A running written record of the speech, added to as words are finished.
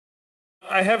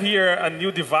I have here a new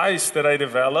device that I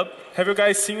developed. Have you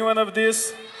guys seen one of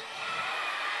these?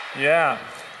 Yeah.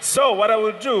 So what I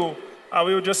will do, I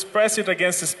will just press it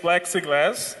against this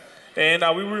plexiglass, and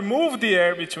I will remove the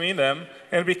air between them.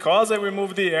 And because I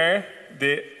remove the air,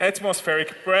 the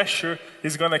atmospheric pressure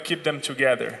is going to keep them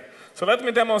together. So let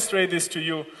me demonstrate this to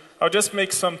you. I'll just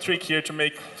make some trick here to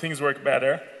make things work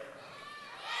better.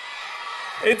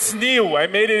 It's new. I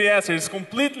made it yesterday. It's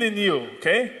completely new,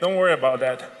 okay? Don't worry about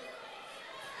that.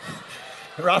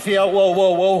 Raphael, whoa,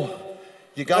 whoa, whoa.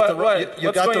 You got the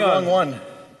wrong one.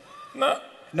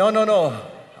 No.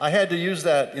 I had to use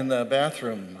that in the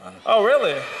bathroom. Oh,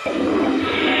 really?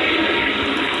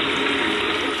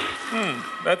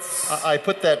 That's... I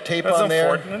put that tape on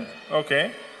there. That's unfortunate.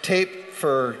 Okay. Tape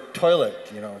for toilet,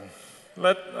 you know.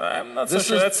 I'm not so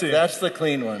sure. Let's see. That's the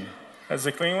clean one. That's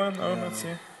the clean one? Oh, let's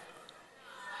see.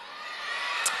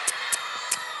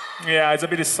 Yeah, it's a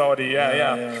bit salty.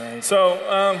 Yeah. Right.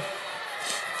 So,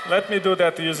 let me do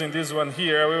that using this one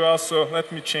here. I will also,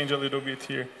 let me change a little bit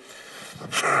here.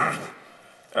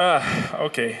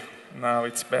 Okay, now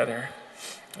it's better.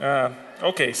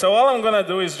 Okay, so all I'm gonna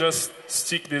do is just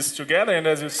stick this together, and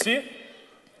as you see,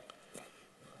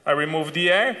 I remove the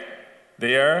air,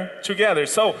 they are together.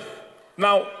 So,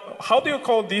 now, how do you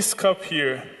call this cup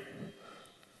here?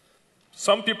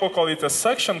 Some people call it a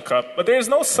suction cup, but there is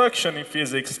no suction in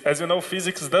physics. As you know,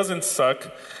 physics doesn't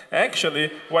suck.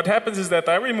 Actually, what happens is that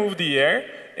I remove the air,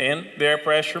 and the air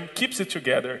pressure keeps it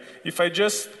together. If I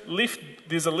just lift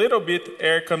this a little bit,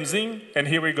 air comes in, and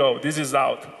here we go. This is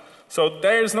out. So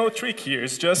there is no trick here.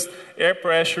 It's just air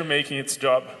pressure making its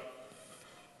job.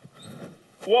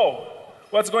 Whoa,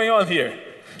 what's going on here?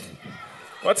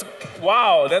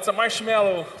 Wow, that's a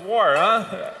marshmallow war,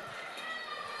 huh?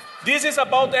 This is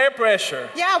about air pressure.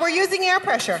 Yeah, we're using air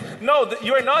pressure. No,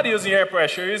 you're not using air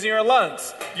pressure. You're using your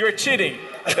lungs. You're cheating.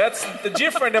 That's the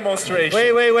different demonstration.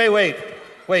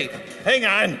 Wait. Hang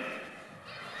on.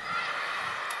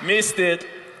 Missed it.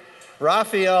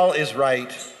 Raphael is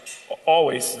right.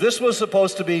 Always. This was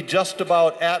supposed to be just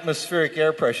about atmospheric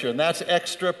air pressure, and that's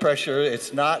extra pressure.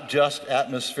 It's not just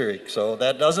atmospheric. So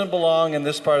that doesn't belong in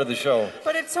this part of the show.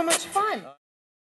 But it's so much fun.